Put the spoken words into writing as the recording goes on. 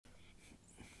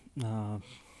Uh,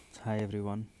 Hi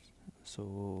everyone.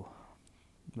 So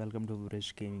welcome to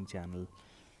Bridge Gaming Channel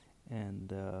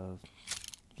and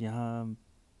यहाँ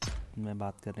मैं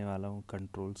बात करने वाला हूँ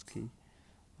कंट्रोल्स की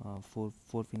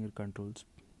four finger controls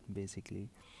basically.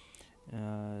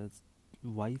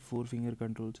 Why four finger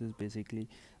controls is basically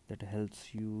that helps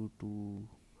you to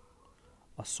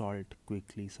assault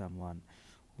quickly someone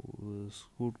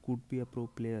who could be a pro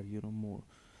player,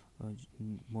 uh,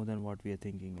 more than what we are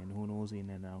thinking, and who knows in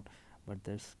and out, but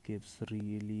this gives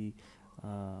really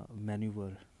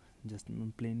maneuver. Just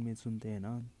plane में सुनते हैं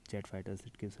ना jet fighters,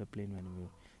 it gives a plane maneuver,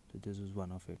 so this is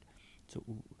one of it. So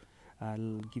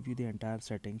I'll give you the entire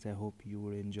settings. I hope you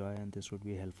would enjoy and this would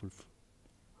be helpful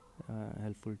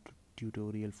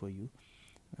tutorial for you.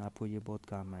 आपको ये बहुत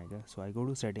काम आएगा. So I go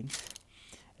to settings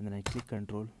and then I click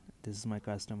control. This is my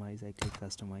customize. I click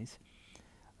customize.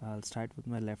 I'll start with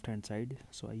my left hand side.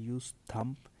 So I use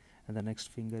thumb and the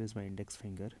next finger is my index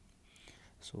finger.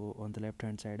 So on the left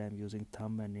hand side I'm using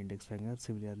thumb and index finger.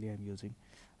 Similarly I'm using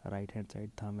right hand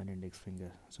side thumb and index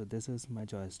finger. So this is my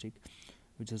joystick,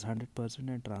 which is 100%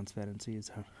 and transparency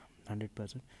is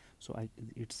 100%. So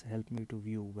it's helped me to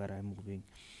view where I'm moving.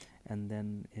 And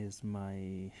then is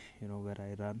my where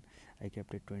I run, I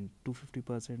kept it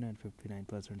 250% and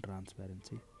 59%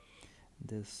 transparency.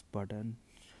 This button,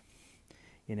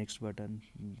 ये next button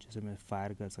जिसे मैं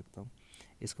fire कर सकता हूँ,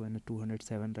 इसको मैंने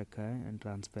 207 रखा है एंड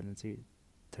ट्रांसपेरेंसी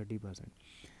 30%.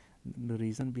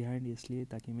 रीज़न बिहाइंड इसलिए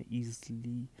ताकि मैं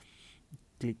ईज़िली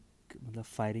क्लिक मतलब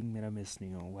फायरिंग मेरा मिस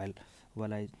नहीं हो.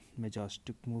 वाइल मैं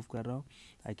जॉयस्टिक मूव कर रहा हूँ,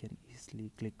 I can easily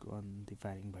click on the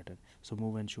firing button. So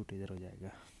move and shoot इधर हो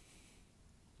जाएगा.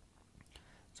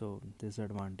 So this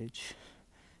advantage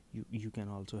you can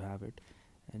also have it.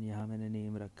 And यहाँ मैंने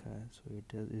नेम रखा है, so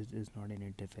it is not an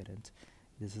interference.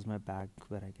 This is my back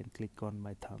where I can click on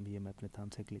my thumb. ये मैं अपने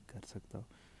thumb से click कर सकता हूँ.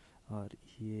 और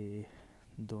ये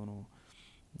दोनों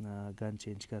गन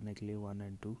चेंज करने के लिए 1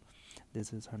 and 2.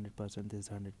 This is 100%, this is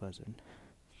 100%.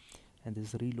 And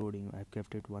this reloading I've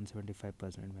kept it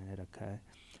 175% मैंने रखा है.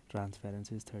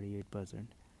 Transparency is 38%.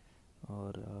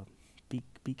 और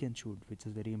peek and shoot, which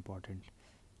is very important,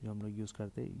 जो हम लोग यूज़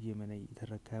करते हैं, ये मैंने इधर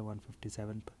रखा है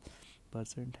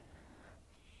 157%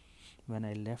 when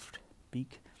I left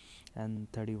peak and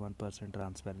 31%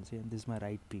 transparency. And this is my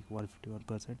right peak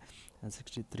 151% and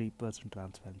 63%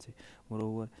 transparency.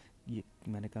 Moreover ये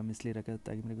मैंने कम इसलिए रखा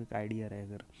ताकि मेरे को एक आइडिया रहे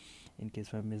अगर इन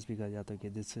केस मैं मिस भी कर जाता हूँ कि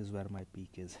this is where my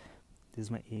peak is. This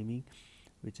is my aiming,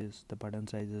 which is the button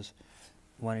size is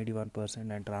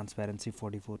 181% and transparency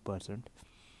 44%.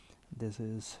 This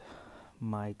is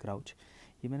my crouch.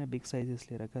 ये मैंने बिग साइज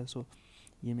इसलिए रखा है, सो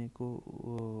ये मेरे को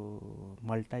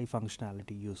मल्टी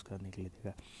फंक्शनैलिटी यूज़ करने के लिए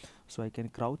देगा. सो I can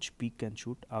crouch, peak and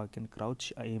shoot, I can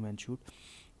crouch, M and shoot,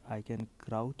 I can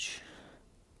crouch,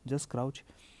 just crouch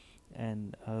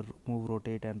and move,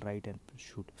 rotate and right and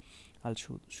shoot. I'll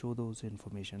show those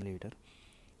information later.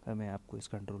 मैं आपको इस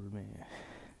control में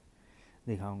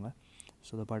दिखाऊंगा.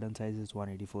 So the button size is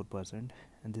 184%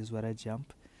 and this is where I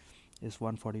jump is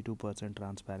 142%,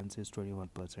 transparency is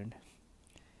 21%.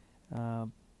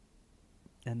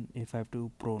 And if I have to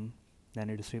prone, then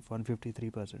it is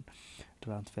 153%,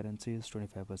 transparency is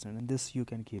 25%. And this you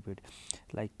can keep it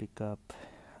like pick up,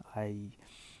 I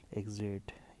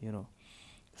exit,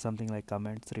 something like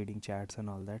comments, reading chats and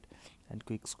all that, and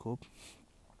quick scope.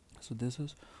 So this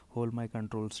is whole my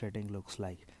control setting looks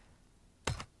like.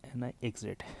 And I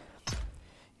exit.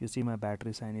 You see my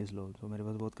battery sign is low, so मेरे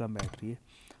पास बहुत कम battery है.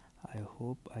 I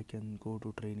hope I can go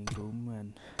to training room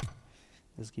and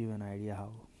just give an idea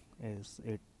how is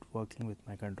it working with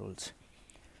my controls.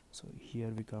 So here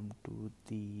we come to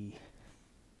the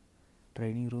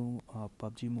training room.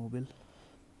 Pubgmobile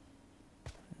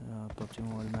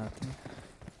में आते हैं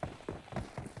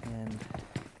and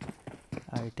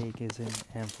I take is in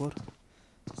M4.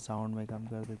 Sound में कम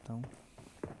कर देता हूँ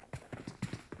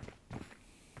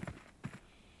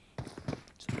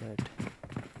so that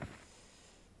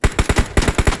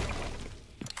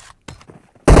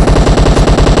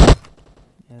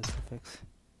SFX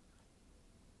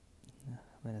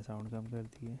मैंने sound कम कर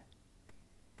दी है.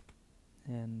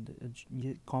 एंड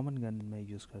ये कॉमन गन मैं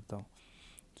यूज़ करता हूँ.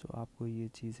 सो आपको ये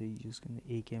चीज़ें यूज़ करने,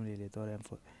 AK ले लेता हूँ और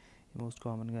M4 ये मोस्ट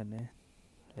कॉमन गन है.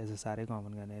 ऐसे सारे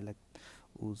कॉमन गन है लाइक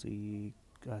उसी,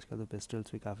 आजकल तो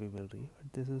पिस्टल्स भी काफ़ी मिल रही है,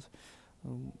 बट दिस इज़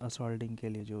असॉल्टिंग के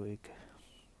लिए जो एक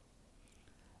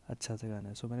अच्छा सा गन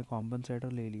है. सो मैंने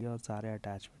कॉम्पनसेटर ले लिया और सारे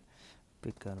अटैचमेंट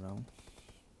पिक कर रहा हूँ.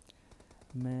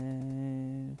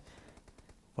 मैं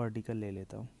वर्टिकल ले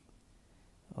लेता हूँ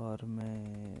और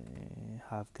मैं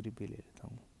हाफ ग्रिप भी ले लेता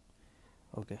हूँ.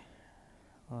 ओके.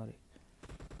 और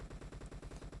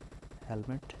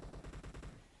helmet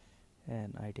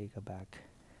and I take a back.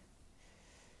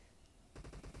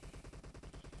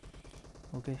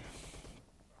 Okay,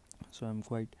 so I'm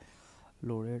quite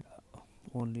loaded,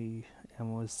 only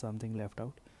ammo is something left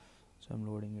out, so I'm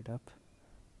loading it up,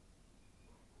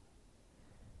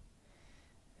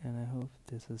 and I hope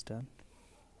this is done.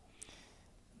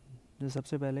 मैं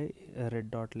सबसे पहले red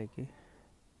dot लेके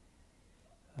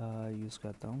use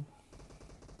करता हूँ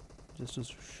just to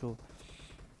show.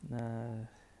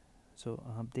 सो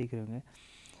आप देख रहे होंगे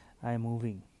I am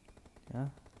moving,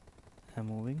 I am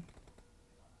moving.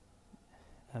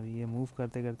 अब ये मूव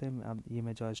करते करते अब ये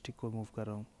मैं जॉयस्टिक को मूव कर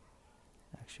रहा हूँ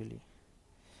एक्चुअली,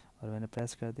 और मैंने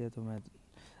प्रेस कर दिया तो मैं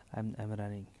I am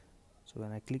running. So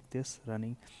when I click this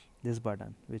running this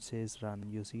button which says run,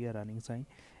 you see a running sign,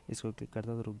 इसको क्लिक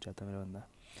करता तो रुक जाता मेरा बंदा.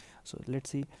 So let's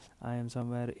see I am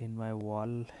somewhere in my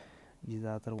wall. ये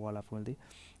ज़्यादातर वॉल आपको मिलती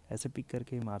ऐसे पिक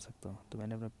करके ही मार सकता हूँ, तो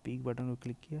मैंने अपना पिक बटन को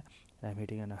क्लिक किया. I am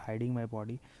hitting and hiding my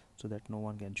body so that no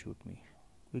one can shoot me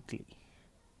quickly.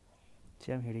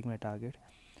 I am hitting my target.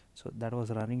 So that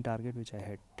was running target which I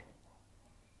hit.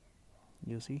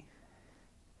 You see?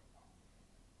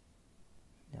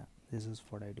 Yeah, this is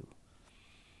what I do.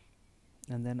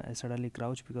 And then I suddenly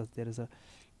crouch because there is a,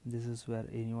 this is where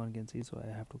anyone can see, so I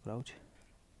have to crouch.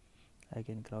 I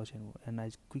can crouch and I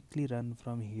quickly run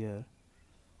from here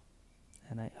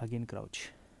and I again crouch.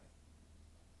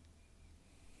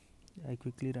 I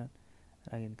quickly run,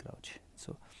 again crouch.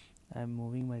 So I am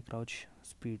moving my crouch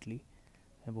speedily.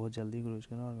 मैं बहुत जल्दी cruise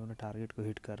कर रहा हूँ और मैं अपने target को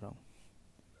हिट कर रहा हूँ.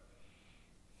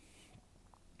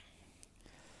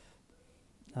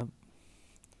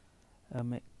 अब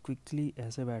मैं क्विकली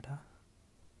ऐसे बैठा.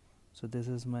 So this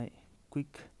is my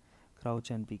quick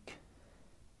crouch and pick.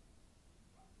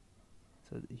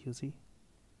 So you see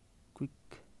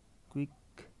quick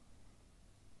quick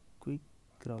quick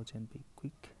crouch and pick,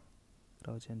 quick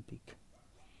crouch and pick.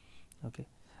 Okay,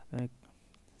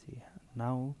 C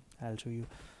now I will show you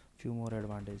few more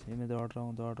advantage. मैं दौड़ रहा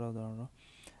हूँ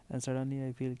and suddenly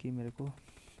I feel कि मेरे को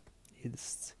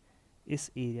इस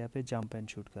area पे jump and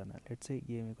shoot करना है. लेट्स से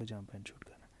ये मेरे को जंप एंड शूट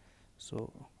करना है.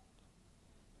 सो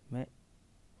मैं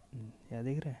क्या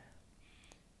देख रहे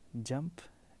हैं, जंप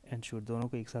एंड शूट दोनों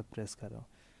को एक साथ प्रेस कर रहा हूँ.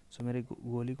 सो मेरी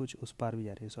गोली कुछ उस पार भी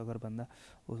जा रही है. सो अगर बंदा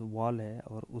उस वॉल है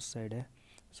और उस साइड है,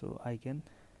 सो I can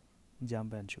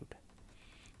jump and shoot.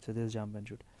 So this is jump and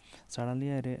shoot. Suddenly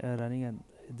I running and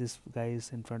this guy is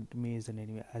in front of me is an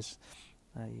enemy. As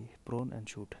I prone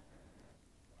and shoot.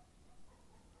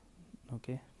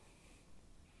 Okay.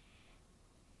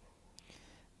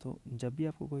 तो जब भी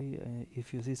आपको कोई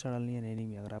if you see suddenly an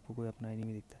enemy, अगर आपको कोई अपना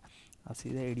enemy दिखता है, आप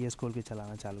सीधा एडीएस खोल के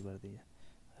चलाना चालू कर दीजिए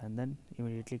and then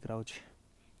immediately crouch,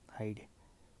 hide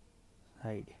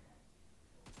hide,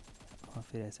 और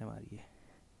फिर ऐसे मारिए.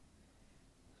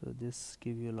 So this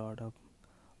give you lot of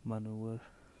maneuver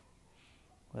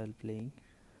while playing,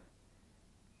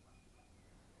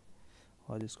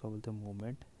 और इसको बोलते हैं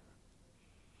मूवमेंट.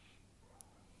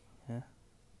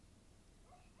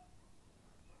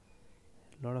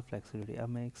 Lot of flexibility. अब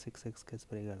मैं एक 6x का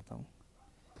स्प्रे करता हूँ.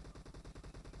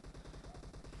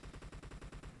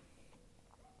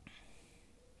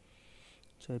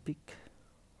 सो पिक.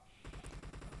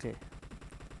 ओके,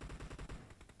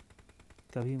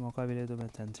 कभी मौका मिले तो मैं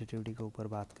सेंसिटिविटी के ऊपर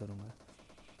बात करूँगा.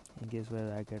 In case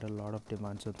where I get a lot of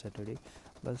demands on Saturday,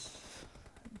 बस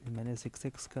मैंने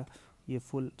 6x का ये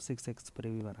full 6x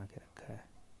spray भी बना के रखा है.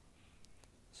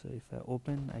 So if I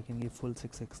open, I can give full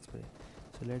 6x spray.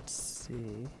 So let's say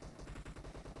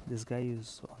this guy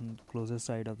is on closest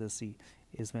side of the sea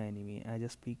is my enemy. I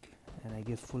just peek and I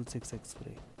give full 6x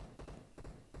spray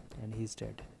and he's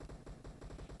dead.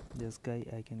 This guy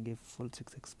I can give full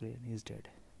 6x spray and he's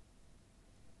dead.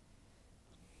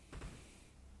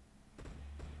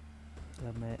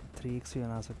 अब मैं 3x भी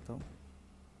बना सकता हूँ.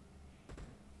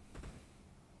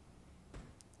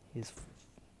 इस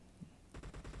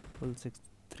full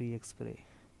 3x spray.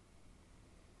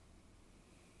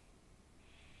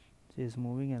 He is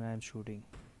moving and I am shooting.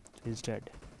 He is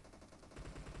dead.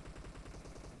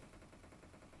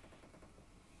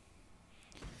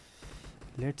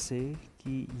 Let's say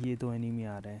कि ये दो enemy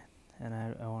आ रहे हैं and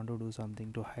I want to do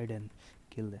something to hide and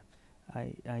kill them.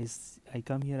 I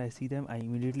come here, I see them, I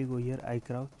immediately go here, I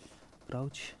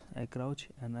crouch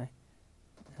and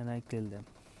I kill them.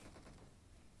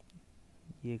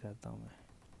 ये करता हूँ मैं.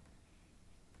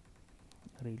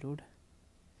 Reload.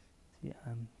 See,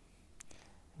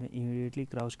 मैं immediately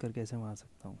crouch करके ऐसे मार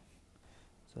सकता हूँ.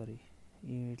 Sorry,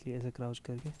 immediately ऐसे crouch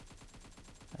करके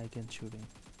I can shoot him.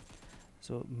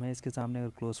 So मैं इसके सामने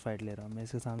अगर close fight ले रहा हूँ, मैं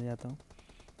इसके सामने जाता हूँ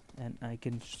and I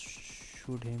can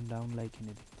shoot him down like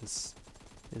anything.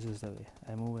 This is the way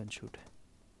I move and shoot.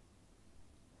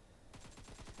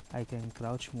 I can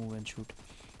crouch, move and shoot.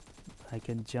 I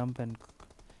can jump and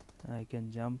I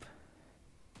can jump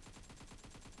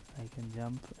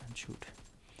and shoot.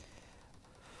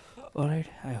 Alright,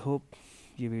 I hope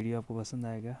ये video आपको पसंद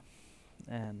आएगा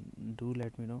and do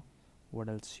let me know what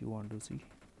else you want to see.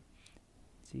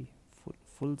 See,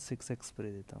 full 6x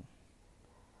spray देता हूँ.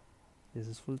 This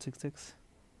is full 6x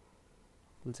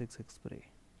spray.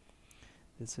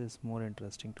 This is more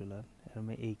interesting to learn. और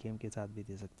मैं AKM के साथ भी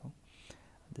दे सकता हूँ.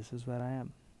 This is where I am.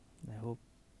 I hope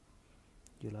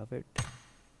you love it.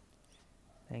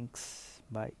 Thanks.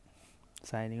 Bye.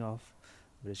 Signing off.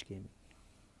 Bridge Gaming.